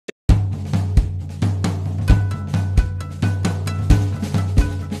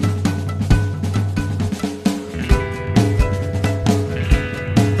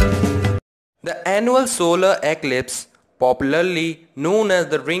annual solar eclipse, popularly known as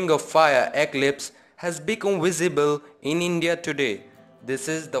the Ring of Fire eclipse, has become visible in India today. This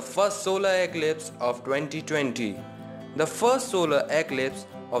is the first solar eclipse of 2020. The first solar eclipse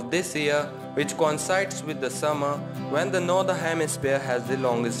of this year, which coincides with the summer when the northern hemisphere has the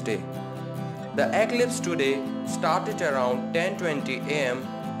longest day. The eclipse today started around 10:20 am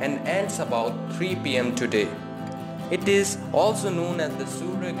and ends about 3 pm today. It is also known as the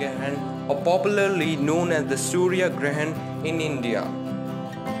Surya grahan or popularly known as the Surya grahan in India.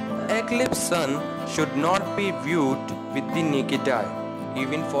 The eclipse sun should not be viewed with the naked eye,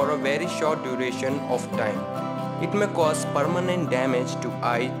 even for a very short duration of time. It may cause permanent damage to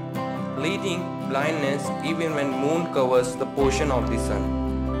eye, leading blindness even when moon covers the portion of the sun.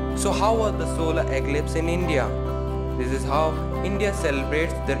 So how was the solar eclipse in India? This is how India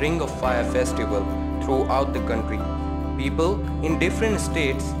celebrates the Ring of Fire festival throughout the country. People in different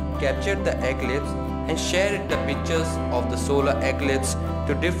states captured the eclipse and shared the pictures of the solar eclipse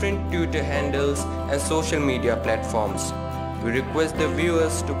to different Twitter handles and social media platforms. We request the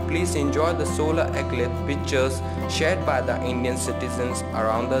viewers to please enjoy the solar eclipse pictures shared by the Indian citizens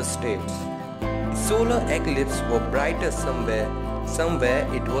around the states. The solar eclipse was brighter somewhere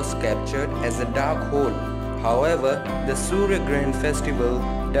it was captured as a dark hole. However, the Surya grahan festival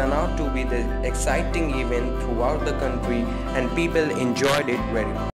turned out to be the exciting event throughout the country and people enjoyed it very much.